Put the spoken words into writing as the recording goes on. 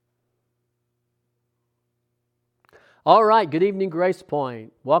All right, good evening, Grace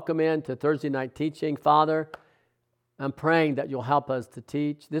Point. Welcome in to Thursday night teaching. Father, I'm praying that you'll help us to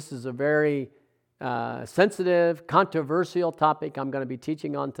teach. This is a very sensitive, controversial topic I'm going to be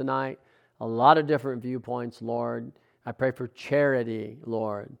teaching on tonight. A lot of different viewpoints, Lord. I pray for charity,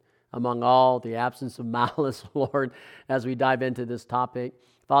 Lord, among all, the absence of malice, Lord, as we dive into this topic.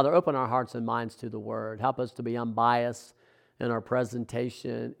 Father, open our hearts and minds to the Word. Help us to be unbiased in our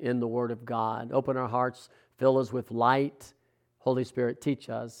presentation in the Word of God. Open our hearts, fill us with light. Holy Spirit, teach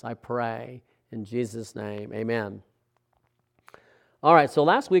us, I pray. In Jesus' name, amen. All right, so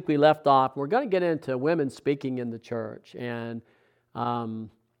last week we left off. We're going to get into women speaking in the church. And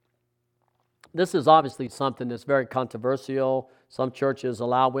this is obviously something that's very controversial. Some churches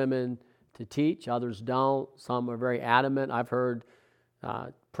allow women to teach, others don't. Some are very adamant. I've heard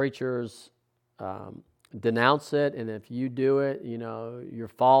preachers denounce it, and if you do it, you're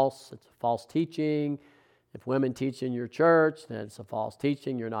false. It's a false teaching. If women teach in your church, then it's a false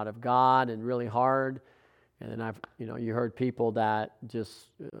teaching. You're not of God, and really hard. And then you heard people that just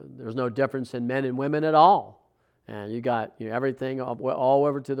there's no difference in men and women at all, and you got everything all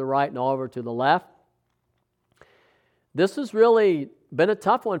over to the right and all over to the left. This has really been a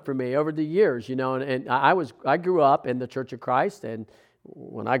tough one for me over the years, and I grew up in the Church of Christ, and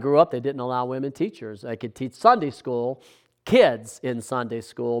when I grew up, they didn't allow women teachers. I could teach Sunday school, kids in Sunday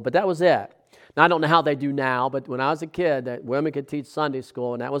school, but that was it. Now, I don't know how they do now, but when I was a kid, that women could teach Sunday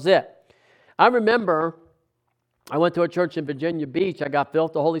school, and that was it. I remember I went to a church in Virginia Beach. I got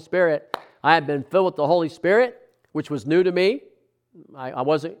filled with the Holy Spirit. I had been filled with the Holy Spirit, which was new to me. I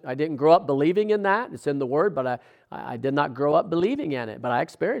didn't grow up believing in that. It's in the Word, but I did not grow up believing in it, but I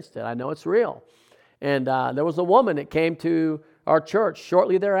experienced it. I know it's real. And there was a woman that came to our church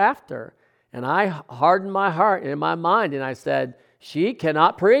shortly thereafter, and I hardened my heart and my mind, and I said, she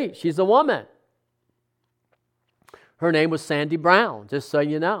cannot preach. She's a woman. Her name was Sandy Brown, just so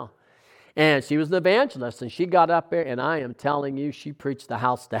you know. And she was an evangelist, and she got up there, and I am telling you, she preached the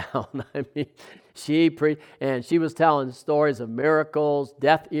house down. I mean, she preached, and she was telling stories of miracles,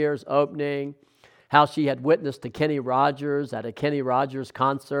 deaf ears opening, how she had witnessed to Kenny Rogers at a Kenny Rogers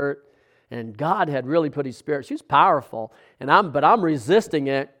concert, and God had really put His Spirit. She was powerful, but I'm resisting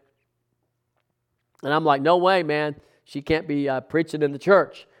it, and I'm like, no way, man, she can't be preaching in the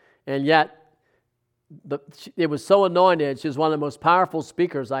church, and yet. It was so anointed. She was one of the most powerful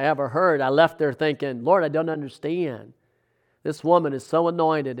speakers I ever heard. I left there thinking, Lord, I don't understand. This woman is so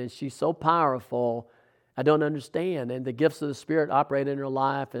anointed and she's so powerful. I don't understand. And the gifts of the Spirit operate in her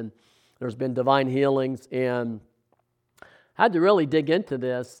life, and there's been divine healings. And I had to really dig into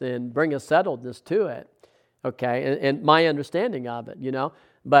this and bring a settledness to it, okay, and my understanding of it,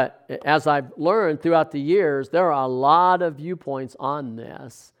 But as I've learned throughout the years, there are a lot of viewpoints on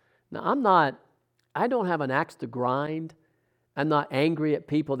this. Now, I don't have an axe to grind. I'm not angry at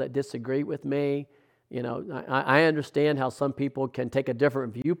people that disagree with me. I understand how some people can take a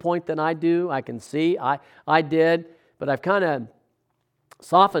different viewpoint than I do. I can see. I did, but I've kind of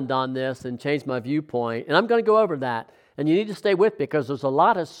softened on this and changed my viewpoint. And I'm going to go over that. And you need to stay with me because there's a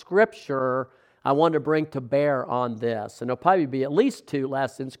lot of scripture I want to bring to bear on this. And there'll probably be at least 2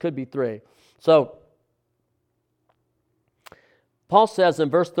 lessons, could be 3. So, Paul says in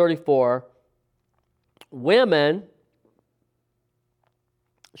verse 34, women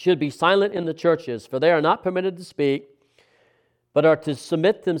should be silent in the churches, for they are not permitted to speak, but are to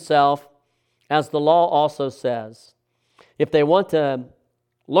submit themselves, as the law also says. If they want to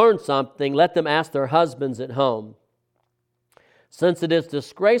learn something, let them ask their husbands at home, since it is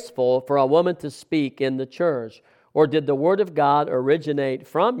disgraceful for a woman to speak in the church. Or did the word of God originate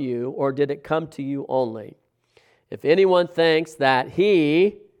from you, or did it come to you only? If anyone thinks that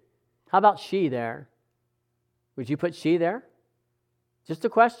how about she there? Would you put she there? Just a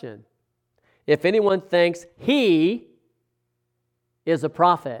question. If anyone thinks he is a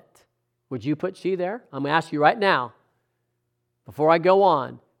prophet, would you put she there? I'm going to ask you right now, before I go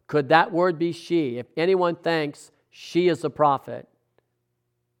on, could that word be she? If anyone thinks she is a prophet,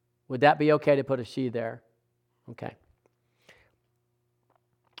 would that be okay to put a she there? Okay.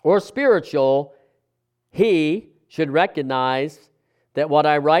 Or spiritual, he should recognize that what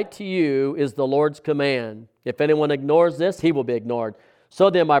I write to you is the Lord's command. If anyone ignores this, he will be ignored. So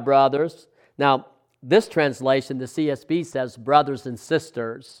then, my brothers, now this translation, the CSB says brothers and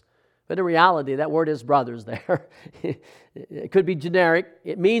sisters, but in reality, that word is brothers there. It could be generic.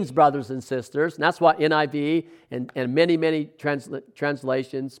 It means brothers and sisters, and that's what NIV and many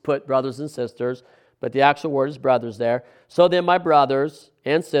translations put brothers and sisters, but the actual word is brothers there. So then, my brothers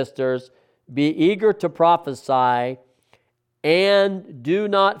and sisters, be eager to prophesy, and do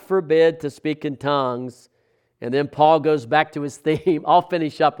not forbid to speak in tongues, And then Paul goes back to his theme. I'll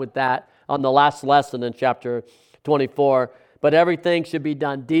finish up with that on the last lesson in chapter 24. But everything should be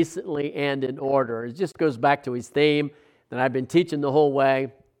done decently and in order. It just goes back to his theme that I've been teaching the whole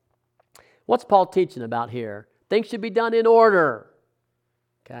way. What's Paul teaching about here? Things should be done in order.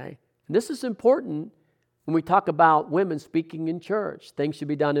 Okay? And this is important when we talk about women speaking in church. Things should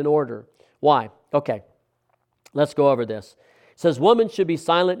be done in order. Why? Okay. Let's go over this. It says, women should be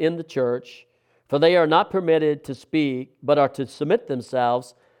silent in the church, for they are not permitted to speak, but are to submit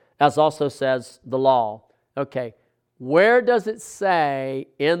themselves, as also says the law. Okay. Where does it say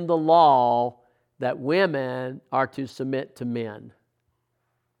in the law that women are to submit to men?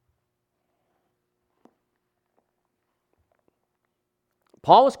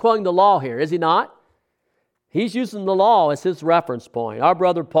 Paul is quoting the law here, is he not? He's using the law as his reference point. Our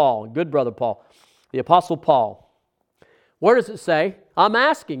brother Paul, good brother Paul, the Apostle Paul. Where does it say? I'm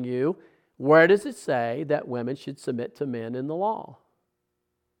asking you, where does it say that women should submit to men in the law?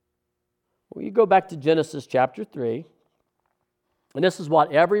 Well, you go back to Genesis chapter 3, and this is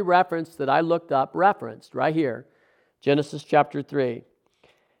what every reference that I looked up referenced right here. Genesis chapter 3.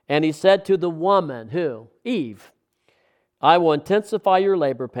 And he said to the woman, who? Eve, I will intensify your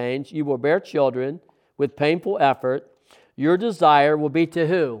labor pains. You will bear children with painful effort. Your desire will be to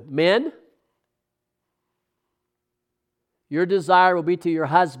who? Men? Your desire will be to your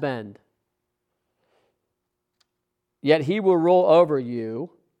husband. Yet he will rule over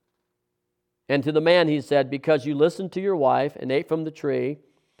you. And to the man he said, because you listened to your wife and ate from the tree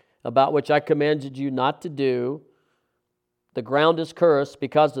about which I commanded you not to do, the ground is cursed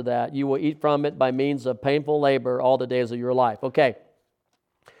because of that. You will eat from it by means of painful labor all the days of your life. Okay.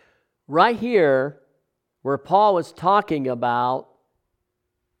 Right here, where Paul is talking about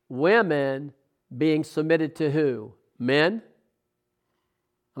women being submitted to who? Men?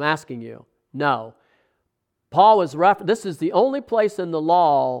 I'm asking you. No. Paul is this is the only place in the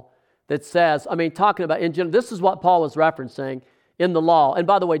law that says, talking about in general, this is what Paul was referencing in the law. And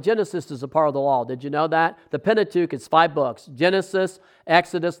by the way, Genesis is a part of the law. Did you know that? The Pentateuch is 5 books. Genesis,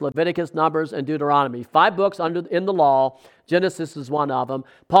 Exodus, Leviticus, Numbers, and Deuteronomy. 5 books in the law. Genesis is one of them.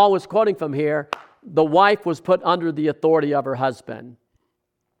 Paul was quoting from here, the wife was put under the authority of her husband.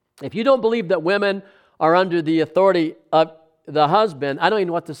 If you don't believe that women are under the authority of the husband, I don't even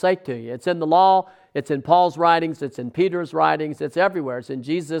know what to say to you. It's in the law. It's in Paul's writings. It's in Peter's writings. It's everywhere. It's in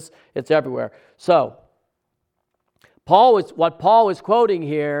Jesus. It's everywhere. So, what Paul is quoting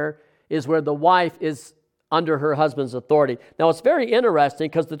here is where the wife is under her husband's authority. Now, it's very interesting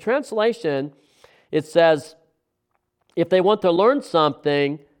because the translation, it says, if they want to learn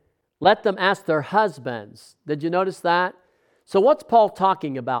something, let them ask their husbands. Did you notice that? So what's Paul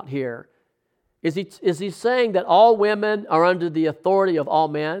talking about here? Is he saying that all women are under the authority of all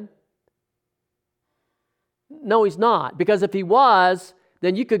men? No, he's not. Because if he was,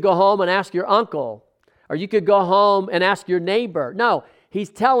 then you could go home and ask your uncle, or you could go home and ask your neighbor. No, he's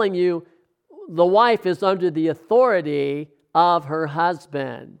telling you the wife is under the authority of her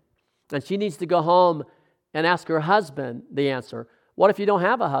husband. And she needs to go home and ask her husband the answer. What if you don't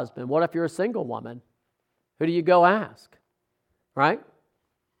have a husband? What if you're a single woman? Who do you go ask? Right?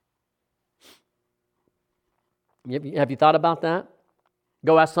 Have you thought about that?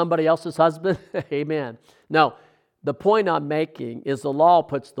 Go ask somebody else's husband? Amen. No, the point I'm making is the law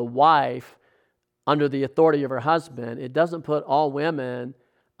puts the wife under the authority of her husband. It doesn't put all women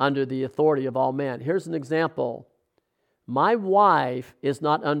under the authority of all men. Here's an example. My wife is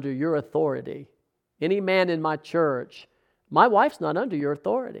not under your authority. Any man in my church, my wife's not under your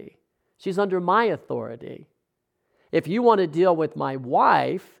authority. She's under my authority. If you want to deal with my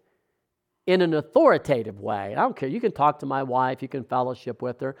wife in an authoritative way, I don't care. You can talk to my wife. You can fellowship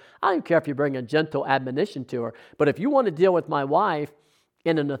with her. I don't care if you bring a gentle admonition to her. But if you want to deal with my wife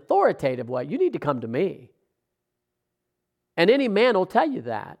in an authoritative way, you need to come to me. And any man will tell you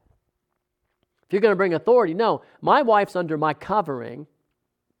that. If you're going to bring authority, no, my wife's under my covering,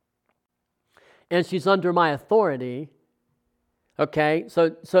 and she's under my authority. Okay,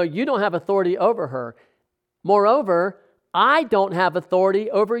 so you don't have authority over her. Moreover, I don't have authority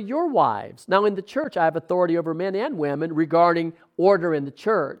over your wives. Now, in the church, I have authority over men and women regarding order in the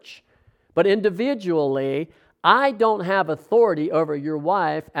church. But individually, I don't have authority over your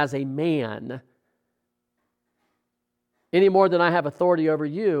wife as a man any more than I have authority over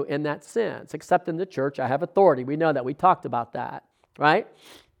you in that sense. Except in the church, I have authority. We know that. We talked about that, right?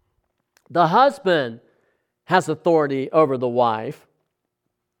 The husband has authority over the wife.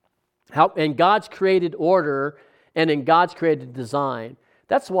 In God's created order and in God's created design.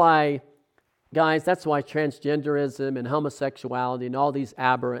 That's why, guys, that's why transgenderism and homosexuality and all these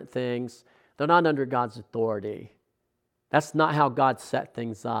aberrant things, They're not under God's authority. That's not how God set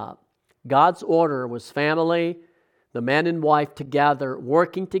things up. God's order was family, the man and wife together,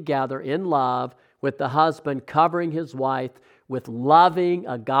 working together in love, with the husband covering his wife with loving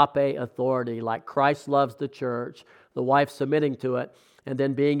agape authority, like Christ loves the church, the wife submitting to it, and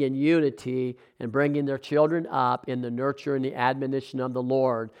then being in unity and bringing their children up in the nurture and the admonition of the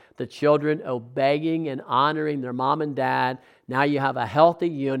Lord. The children obeying and honoring their mom and dad. Now you have a healthy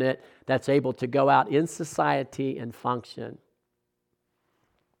unit that's able to go out in society and function.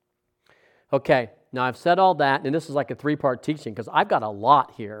 Okay, now I've said all that, and this is like a 3-part teaching because I've got a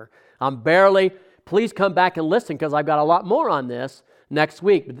lot here. Please come back and listen because I've got a lot more on this next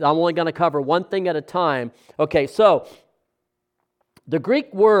week. But I'm only going to cover one thing at a time. Okay, so the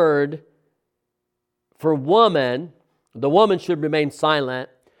Greek word for woman, the woman should remain silent.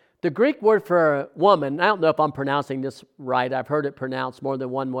 The Greek word for woman, I don't know if I'm pronouncing this right. I've heard it pronounced more than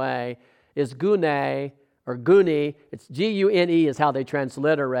one way, is gune or guni. It's G-U-N-E is how they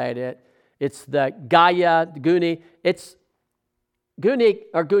transliterate it. It's the Gaia, guni. It's guni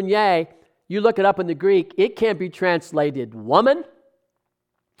or gunye. You look it up in the Greek, it can be translated woman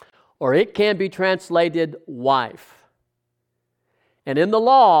or it can be translated wife. And in the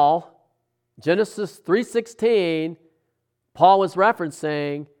law, Genesis 3:16, Paul was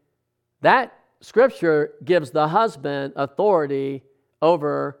referencing that scripture gives the husband authority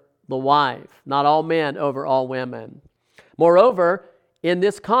over the wife, not all men over all women. Moreover, in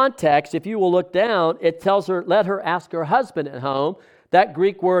this context, if you will look down, it tells her, let her ask her husband at home. That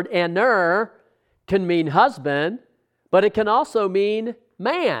Greek word aner can mean husband, but it can also mean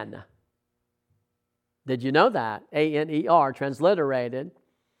man. Did you know that? A-N-E-R, transliterated.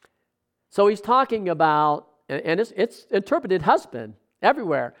 So he's talking about, and it's interpreted husband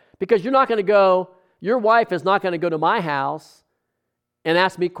everywhere, because your wife is not going to go to my house and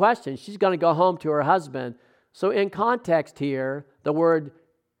ask me questions. She's going to go home to her husband. So in context here, the word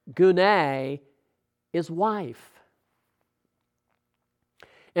gune is wife.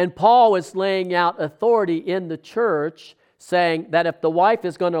 And Paul is laying out authority in the church, saying that if the wife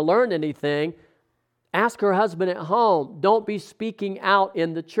is going to learn anything, ask her husband at home. Don't be speaking out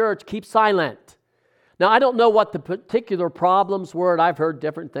in the church. Keep silent. Now, I don't know what the particular problems were, and I've heard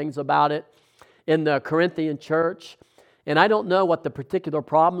different things about it in the Corinthian church. And I don't know what the particular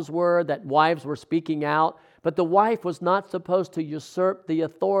problems were that wives were speaking out, but the wife was not supposed to usurp the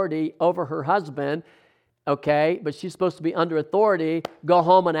authority over her husband. Okay, but she's supposed to be under authority. Go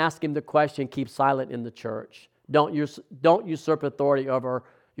home and ask him the question. Keep silent in the church. Don't usurp authority over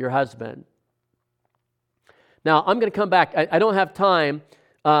your husband. Now, I'm going to come back. I don't have time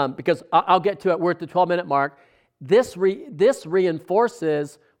because I'll get to it. We're at the 12-minute mark. This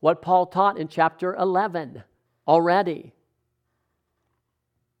reinforces what Paul taught in chapter 11 already.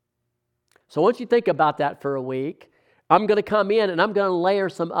 So once you think about that for a week, I'm going to come in and I'm going to layer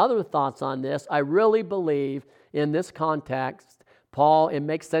some other thoughts on this. I really believe in this context, it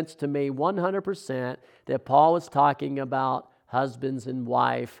makes sense to me 100% that Paul is talking about husbands and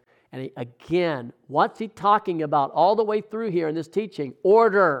wife. And again, what's he talking about all the way through here in this teaching?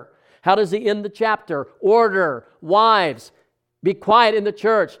 Order. How does he end the chapter? Order. Wives, be quiet in the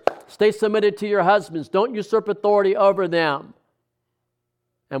church. Stay submitted to your husbands. Don't usurp authority over them.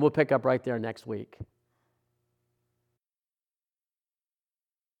 And we'll pick up right there next week.